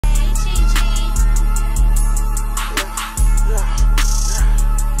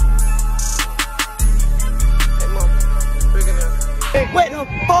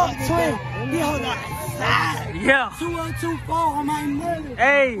twin. We hold up. Yeah. 2124 on my mother.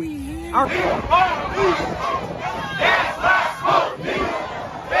 Hey.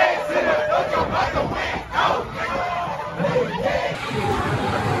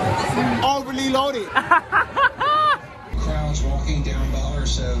 Overly loaded. Crowds walking down Butler,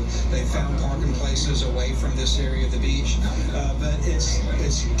 so they found parking places away from this area of the beach. But it's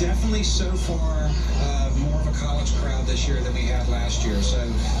definitely so far more of a college crowd this year than we had last year, so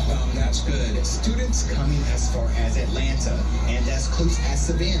that's good. Students coming as far as Atlanta and as close as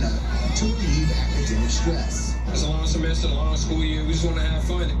Savannah to relieve academic stress. It's a long semester, a long school year. We just want to have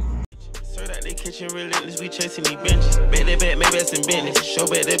fun. Serve out they kitchen relentless, we chasing these benches. Bet that bet, maybe that's in business. Show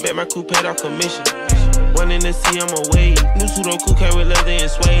bet that bet, my crew paid off commission. One in the sea, I'm away. New Sudoku carry leather and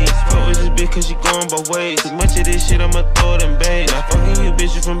suede. Fuck with this bitch cause she going both ways. Too much of this shit, I'ma throw it in bag. Now fucking you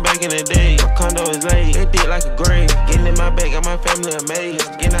bitches from back in the day. My condo is laid, they dick like a grave. Getting in my bag, got my family amazed.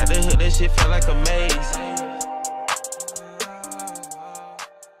 Getting out the hood, that shit felt like a maze.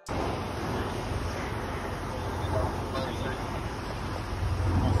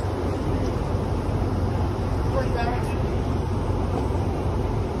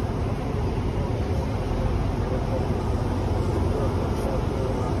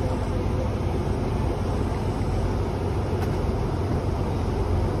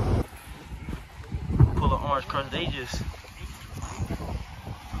 Orange Crush, they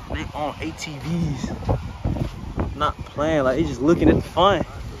on ATVs, not playing, like they just looking at the fun.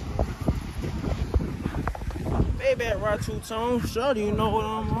 Baby at Ride Two Tone, sure, do you know what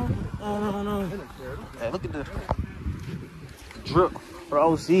I'm on? Hey, look at the drip for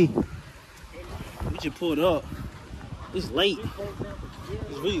OC. We just pulled up. It's late.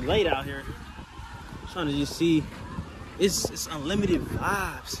 It's really late out here. I'm trying to just see. It's unlimited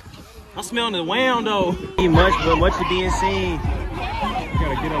vibes. I'm smelling the wham though. Ain't much, but much is being seen. You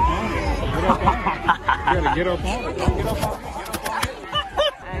gotta get up on it. Get up on it. You gotta get up on it. Get up on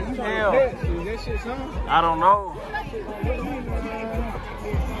it. Hell. Is that shit on? I don't know.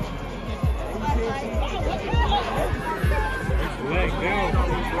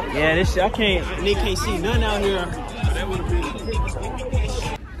 Yeah, this shit, I can't, they can't see nothing out here. That would have been.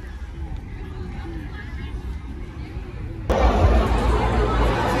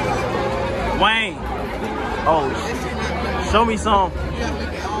 Wayne. Oh, show me some.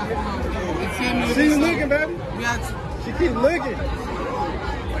 She's looking, baby. She keep looking.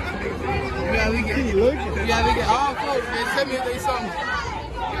 You gotta look at Keep looking. You gotta look at all folks, man. Tell me if they something.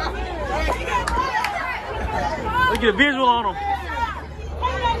 Look at the visual on them.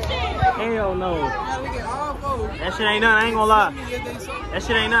 Hell no. You gotta look at all folks. That shit ain't nothing, I ain't gonna lie. That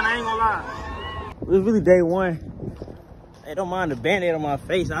shit ain't nothing, I ain't gonna lie. It was really day one. Hey, don't mind the band-aid on my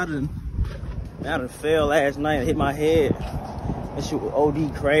face. I done fell last night and hit my head. That shit was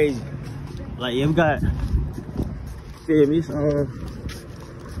OD crazy. Like, yeah, we got, feel me, so,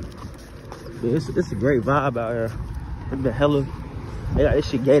 yeah, it's a great vibe out here. Look at the hella, they got this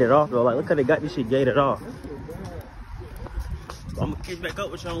shit gated off though. Like, look how they got this shit gated off. So I'm gonna catch back up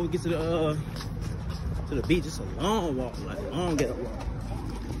with y'all when we get to the beach. It's a long walk, like a long get up walk.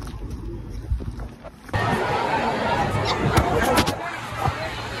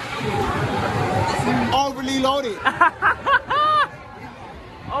 Overly loaded.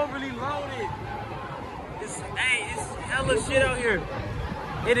 Overly loaded. It's hella shit out here.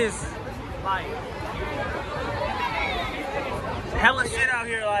 It is like hella shit out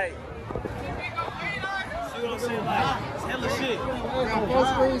here. Like, see what I'm saying? Like, it's hella shit. Got 4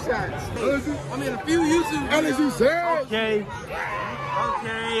 screenshots. I mean, a few YouTube videos. Okay. I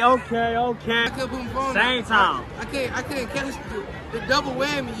couldn't put my phone Same down. time. I couldn't catch the double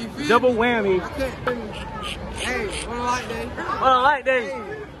whammy. You feel Double me? whammy. I couldn't. Hey, what a light day. What a light day.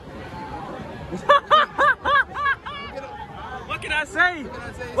 What can I say?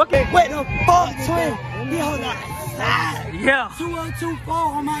 What the fuck, twin? We hold up. Yeah. 2124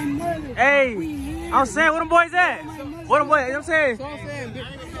 on my mother. Hey, I'm saying, where them boys at? Where them boys? You know what I'm saying? So I'm saying,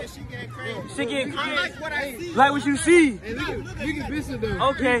 Shit getting crazy. like what I see. Like what you see. Hey, look at this though.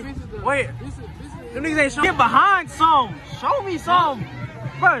 Okay. Wait. Them niggas ain't show. Get behind some. Show me some.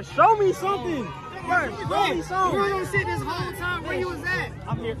 Bro, show me something. Bro, show me some. You were gonna sit this whole time where you was at.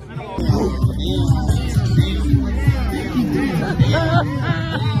 I'm here.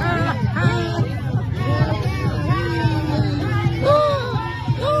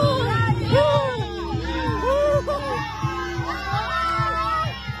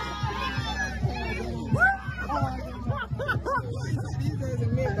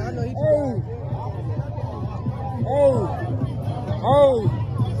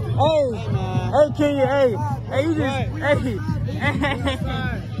 Hey, Kenya, hey, you just, hey,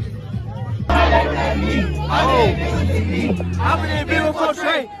 I've been in big before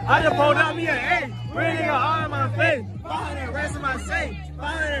Trey. I just pulled out me a A. Real nigga all in my face. 500 rest of my safe.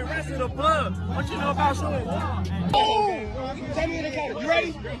 500 rest of the plug. What you know about showing? Tell me when they count. You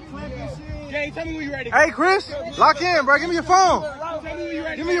ready? Jay, tell me when you ready. Hey, Chris, lock in, bro. Give me your phone. Tell me when you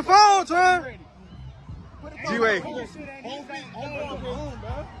ready. Give me your phone, Twin. G-Way.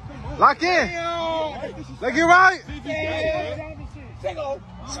 Lock in. Let's get right.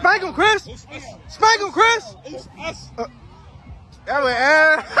 Spank him, Chris. Spank him, Chris. That way,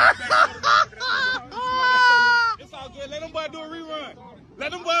 It's all good. Let them boy do a rerun.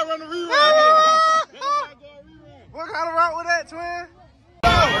 Let them boy run a rerun. What kind of route with that, Twin?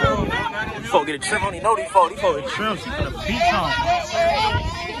 These folks get a trim on. You know these folks. These folks get a trim. She finna beat on.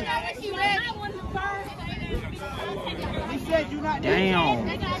 Damn.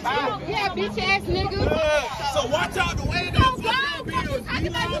 Yeah, bitch ass nigga. So watch out the way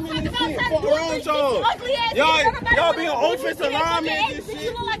Y'all be on offensive linemen and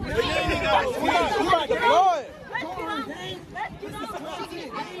shit.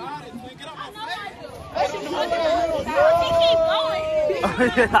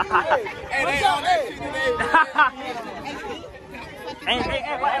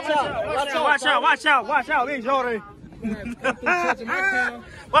 Watch out, Big Jordan.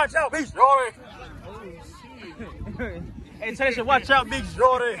 Watch out, Big Jordan. Hey, Tasha, watch out, Big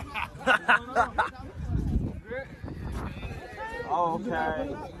Jordan.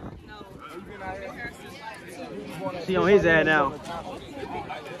 Okay. She on his ass now.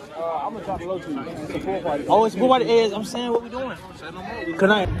 I'm gonna talk to Loki. Oh, it's what it is. I'm saying what we doing. Good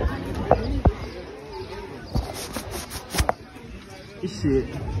night.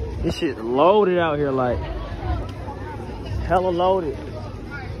 This shit loaded out here, like hella loaded.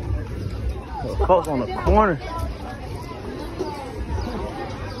 Folks on the corner.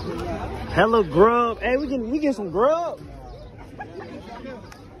 Hella grub. Hey, we get some grub.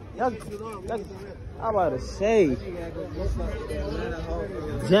 I'm about to say.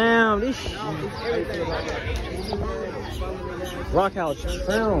 Damn, this shit. Rock House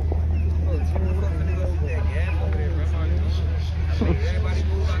Trim.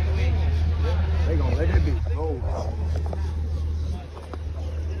 They gonna let that bitch go.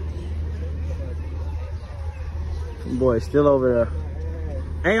 Boy, still over there.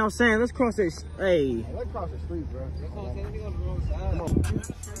 Hey, I'm saying, let's cross this. Hey. Let's cross the street, bro.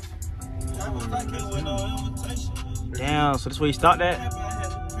 Damn, so this where you stopped at?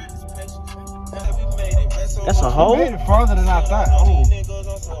 That's a hole? You made it farther than I thought. Oh.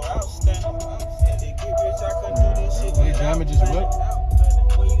 Any damages whip?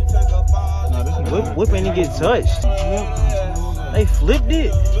 No, this is Whip ain't even get touched. They flipped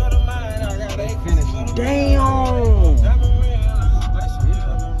it. They finished it. Damn.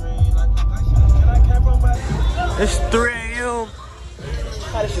 It's 3 a.m.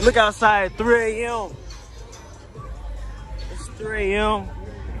 Look outside at 3 a.m. It's 3 a.m.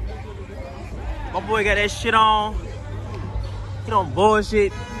 My boy got that shit on. He don't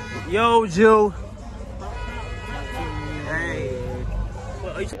bullshit. Yo, Joe. Hey.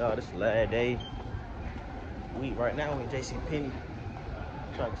 Oh, this is the last day. Right now we in JCPenney.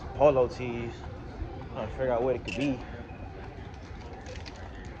 Trying to get some polo tees. Trying to figure out what it could be.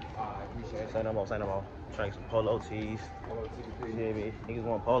 Say no more. Trying to get some polo tees. You hear me? Niggas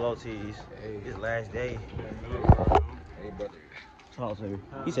want polo tees. This last day. Hey, brother. Talk to me.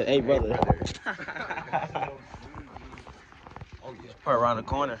 He said, "Hey, brother." Just put around the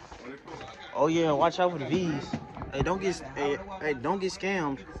corner. Oh yeah, watch out for the V's. Hey, don't get scammed. Hey, don't get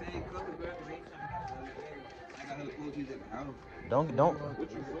scammed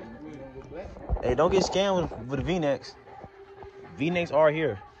with the V-necks. V-necks are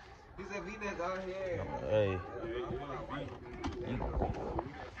here. He said V-necks are here. Hey.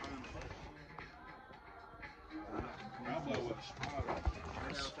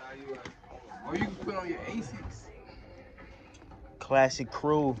 Or you can put on your Asics. Classic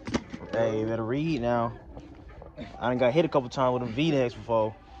crew. Hey, you better read now. I done got hit a couple times with them V-necks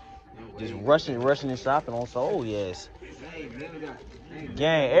before. Just rushing and shopping on Soul, yes.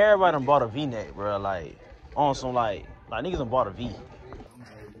 Gang, everybody done bought a V-neck, bro. Like, on some, like niggas done bought a V.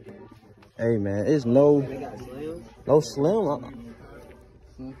 Hey, man, it's no slim.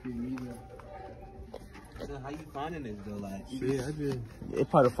 How you finding this though? Like, Yeah, I did. It's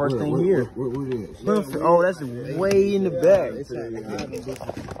probably the first thing here. What is? Oh, that's way in the back.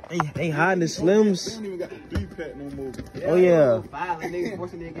 They hiding the slims. Don't even got the 3-pack no more. Oh yeah. 5 niggas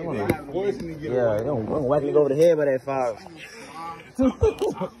forcing niggas. Yeah, they don't whack nigga over the head by that 5.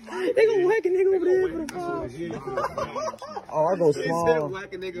 They gonna whack a nigga over there for the foul. Oh, I go small.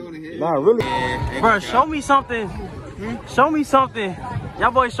 Whack a nigga on the head. Nah, really? Bro, show me something. Show me something.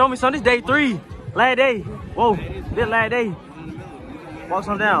 Y'all boys show me something. This day 3. Last day. Whoa, this last day. Walk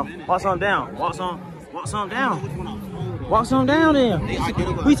some down. Walk some down. Walk some down. Walk some down there. What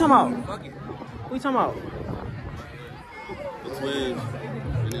you talking about? What you talking about? The twins.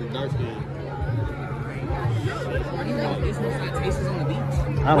 And then dark skin.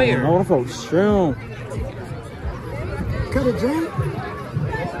 I don't know. Them folks strong. Cut a drink.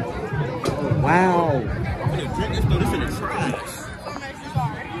 Wow.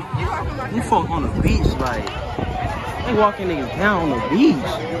 You folk on the beach, like they walking niggas down on the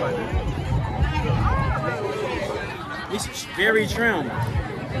beach. This is very trim.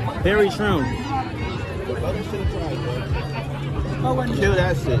 Very trim. Kill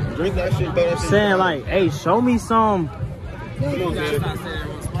that shit. Drink that shit. Throw that shit. Saying like, hey, show me some.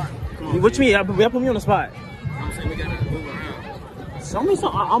 What you mean? Y'all put me on the spot. Show me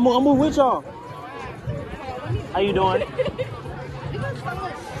some. I'm move with y'all. How you doing?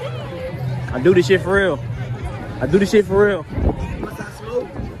 I do this shit for real. I do this shit for real.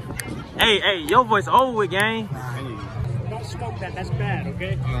 Hey, your voice over with, gang. Don't smoke that. That's bad,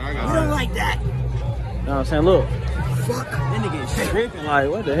 okay? You don't like that. You know what I'm saying? Look. Fuck. That nigga is tripping. Like,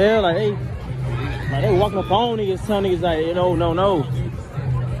 what the hell? Like, they walking up on niggas, telling niggas, like, you know, no.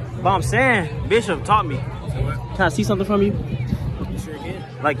 But I'm saying, Bishop taught me. Can I see something from you? Sure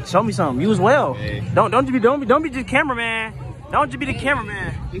can. Like, show me something. You as well. Hey. Don't be just cameraman. Don't just be the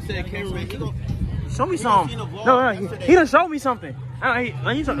cameraman. He said cameraman. Show me something. No, he done showed me something.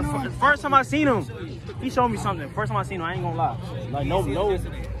 The first time I seen him, he showed me something. First time I seen him, I ain't gonna lie. Like, no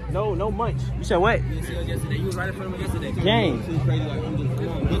much. You said what? You was right in front of me yesterday. Gang.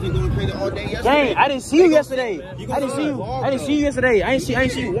 Wasn't going crazy all day yesterday. Gang, I didn't see you yesterday. I didn't see you yesterday. I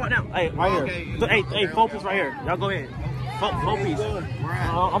didn't see you walk down. Hey, right here. Hey, focus right here. Y'all go ahead. Focus.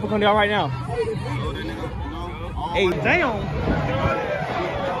 I'm gonna come down right now. Hey, damn.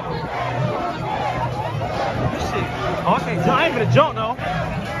 Oh, okay, I ain't gonna jump though.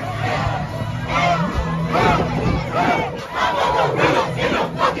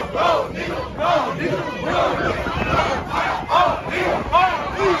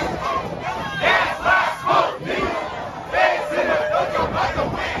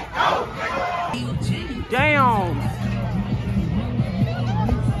 Damn.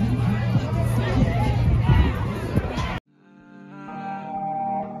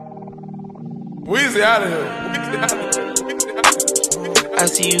 Weezy out of here. I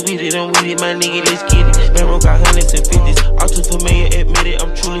see you with it, I'm with it, my nigga, let's get it. Barrel got hundreds and fifties. All too familiar, admit it,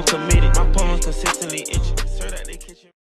 I'm truly committed. My palms consistently itching.